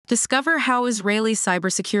Discover how Israeli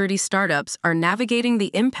cybersecurity startups are navigating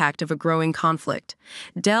the impact of a growing conflict.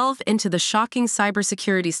 Delve into the shocking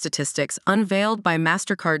cybersecurity statistics unveiled by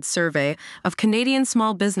MasterCard's survey of Canadian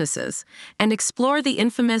small businesses, and explore the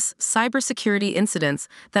infamous cybersecurity incidents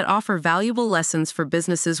that offer valuable lessons for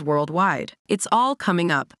businesses worldwide. It's all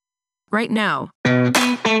coming up right now.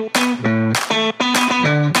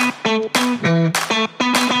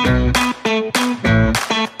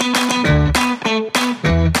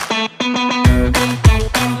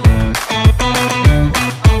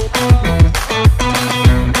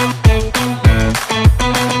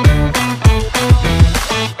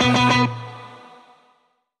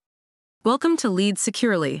 Welcome to Lead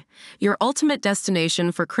Securely, your ultimate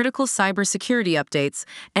destination for critical cybersecurity updates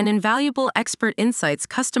and invaluable expert insights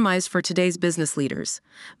customized for today's business leaders.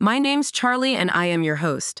 My name's Charlie and I am your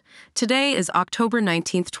host. Today is October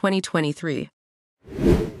 19th, 2023.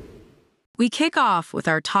 We kick off with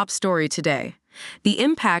our top story today: the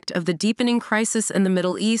impact of the deepening crisis in the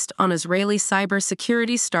Middle East on Israeli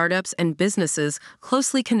cybersecurity startups and businesses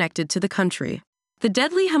closely connected to the country. The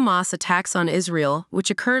deadly Hamas attacks on Israel,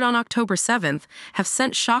 which occurred on October 7th, have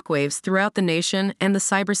sent shockwaves throughout the nation and the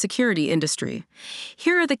cybersecurity industry.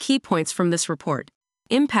 Here are the key points from this report.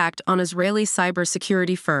 Impact on Israeli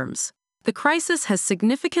cybersecurity firms. The crisis has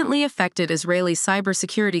significantly affected Israeli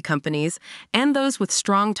cybersecurity companies and those with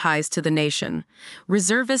strong ties to the nation.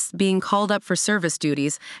 Reservists being called up for service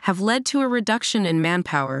duties have led to a reduction in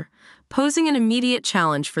manpower, posing an immediate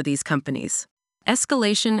challenge for these companies.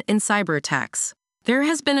 Escalation in cyberattacks. There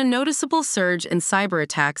has been a noticeable surge in cyber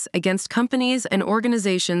attacks against companies and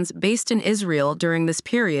organizations based in Israel during this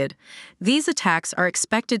period. These attacks are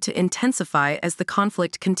expected to intensify as the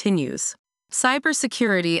conflict continues.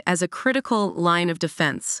 Cybersecurity as a critical line of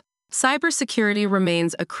defense. Cybersecurity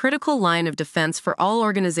remains a critical line of defense for all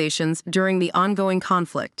organizations during the ongoing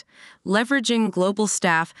conflict. Leveraging global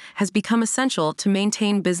staff has become essential to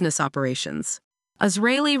maintain business operations.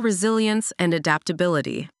 Israeli resilience and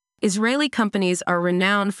adaptability. Israeli companies are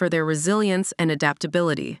renowned for their resilience and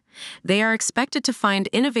adaptability. They are expected to find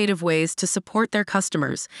innovative ways to support their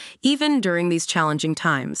customers, even during these challenging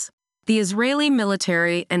times. The Israeli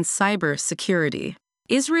military and cybersecurity.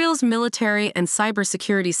 Israel's military and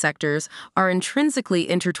cybersecurity sectors are intrinsically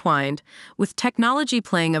intertwined, with technology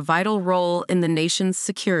playing a vital role in the nation's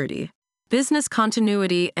security. Business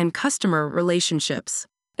continuity and customer relationships.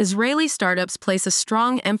 Israeli startups place a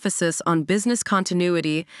strong emphasis on business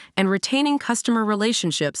continuity and retaining customer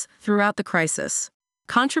relationships throughout the crisis.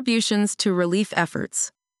 Contributions to relief efforts.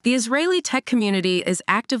 The Israeli tech community is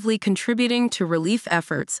actively contributing to relief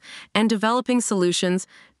efforts and developing solutions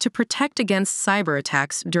to protect against cyber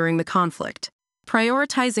attacks during the conflict.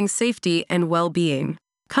 Prioritizing safety and well-being.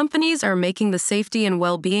 Companies are making the safety and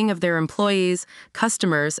well-being of their employees,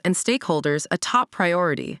 customers, and stakeholders a top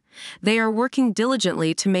priority. They are working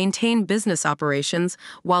diligently to maintain business operations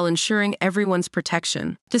while ensuring everyone's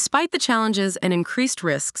protection. Despite the challenges and increased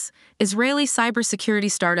risks, Israeli cybersecurity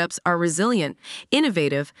startups are resilient,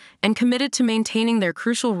 innovative, and committed to maintaining their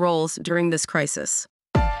crucial roles during this crisis.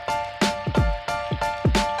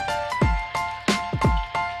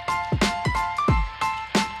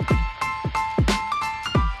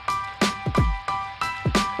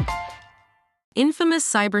 Infamous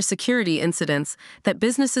cybersecurity incidents that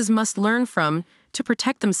businesses must learn from to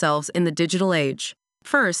protect themselves in the digital age.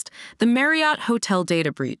 First, the Marriott hotel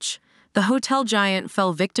data breach. The hotel giant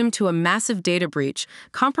fell victim to a massive data breach,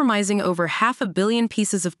 compromising over 500 million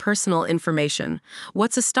pieces of personal information.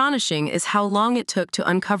 What's astonishing is how long it took to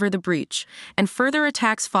uncover the breach, and further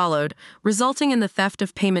attacks followed, resulting in the theft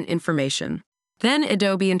of payment information. Then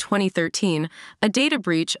Adobe in 2013, a data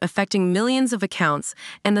breach affecting millions of accounts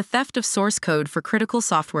and the theft of source code for critical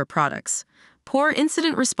software products. Poor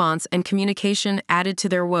incident response and communication added to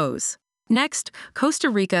their woes. Next, Costa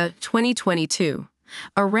Rica 2022.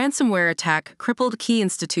 A ransomware attack crippled key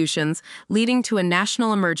institutions, leading to a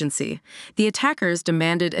national emergency. The attackers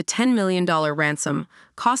demanded a $10 million ransom,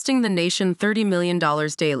 costing the nation $30 million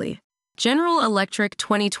daily. General Electric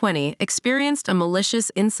 2020 experienced a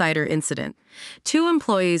malicious insider incident. 2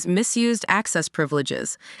 employees misused access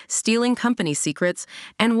privileges, stealing company secrets,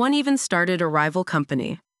 and one even started a rival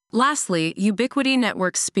company. Lastly, Ubiquiti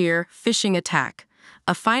Network's spear phishing attack.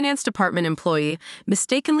 A finance department employee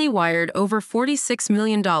mistakenly wired over $46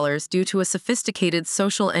 million due to a sophisticated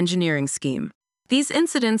social engineering scheme. These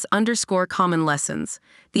incidents underscore common lessons: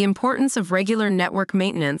 the importance of regular network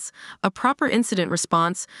maintenance, a proper incident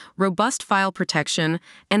response, robust file protection,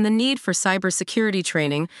 and the need for cybersecurity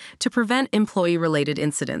training to prevent employee-related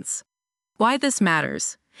incidents. Why this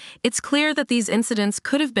matters. It's clear that these incidents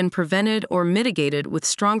could have been prevented or mitigated with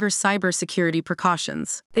stronger cybersecurity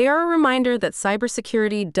precautions. They are a reminder that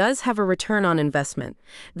cybersecurity does have a return on investment.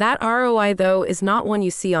 That ROI, though, is not one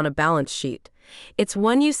you see on a balance sheet. It's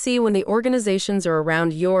one you see when the organizations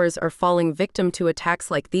around yours are falling victim to attacks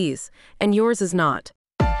like these, and yours is not.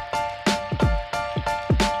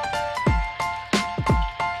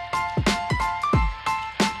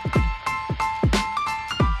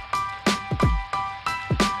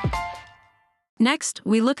 Next,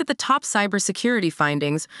 we look at the top cybersecurity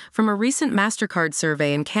findings from a recent MasterCard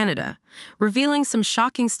survey in Canada, revealing some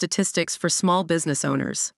shocking statistics for small business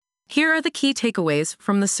owners. Here are the key takeaways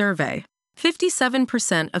from the survey.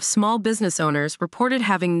 57% of small business owners reported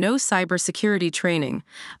having no cybersecurity training,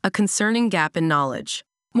 a concerning gap in knowledge.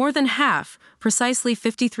 More than half, precisely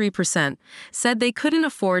 53%, said they couldn't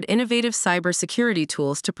afford innovative cybersecurity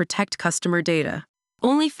tools to protect customer data.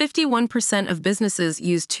 Only 51% of businesses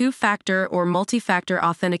use two-factor or multi-factor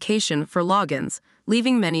authentication for logins,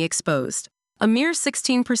 leaving many exposed. A mere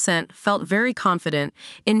 16% felt very confident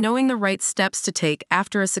in knowing the right steps to take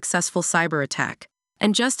after a successful cyber attack.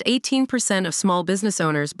 And just 18% of small business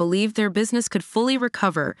owners believed their business could fully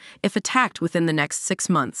recover if attacked within the next 6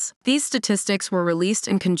 months. These statistics were released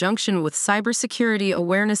in conjunction with Cybersecurity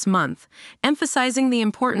Awareness Month, emphasizing the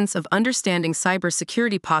importance of understanding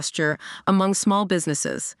cybersecurity posture among small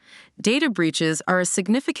businesses. Data breaches are a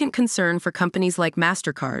significant concern for companies like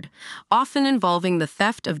MasterCard, often involving the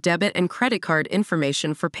theft of debit and credit card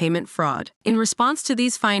information for payment fraud. In response to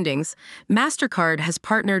these findings, MasterCard has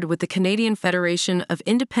partnered with the Canadian Federation of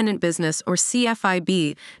Independent Business, or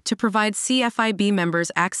CFIB, to provide CFIB members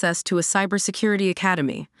access to a cybersecurity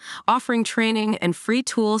academy, offering training and free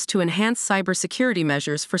tools to enhance cybersecurity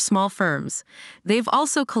measures for small firms. They've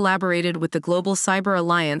also collaborated with the Global Cyber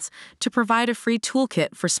Alliance to provide a free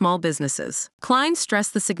toolkit for small businesses. Klein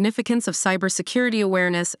stressed the significance of cybersecurity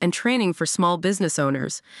awareness and training for small business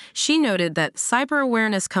owners. She noted that cyber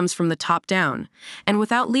awareness comes from the top down, and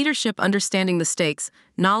without leadership understanding the stakes,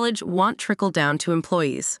 knowledge won't trickle down to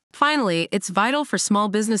employees. Finally, it's vital for small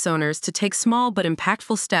business owners to take small but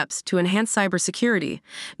impactful steps to enhance cybersecurity.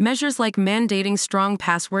 Measures like mandating strong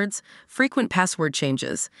passwords, frequent password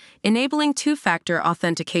changes, enabling two-factor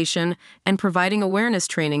authentication, and providing awareness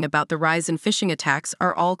training about the rise in phishing attacks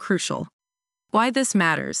are all crucial. Why this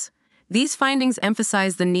matters? These findings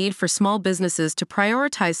emphasize the need for small businesses to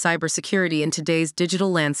prioritize cybersecurity in today's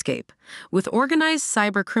digital landscape. With organized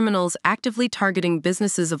cyber criminals actively targeting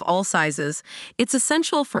businesses of all sizes, it's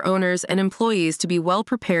essential for owners and employees to be well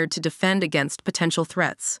prepared to defend against potential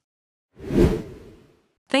threats.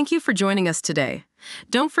 Thank you for joining us today.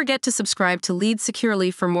 Don't forget to subscribe to Lead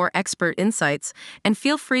Securely for more expert insights, and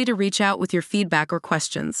feel free to reach out with your feedback or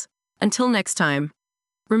questions. Until next time.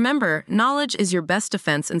 Remember, knowledge is your best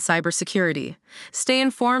defense in cybersecurity. Stay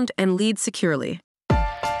informed and lead securely.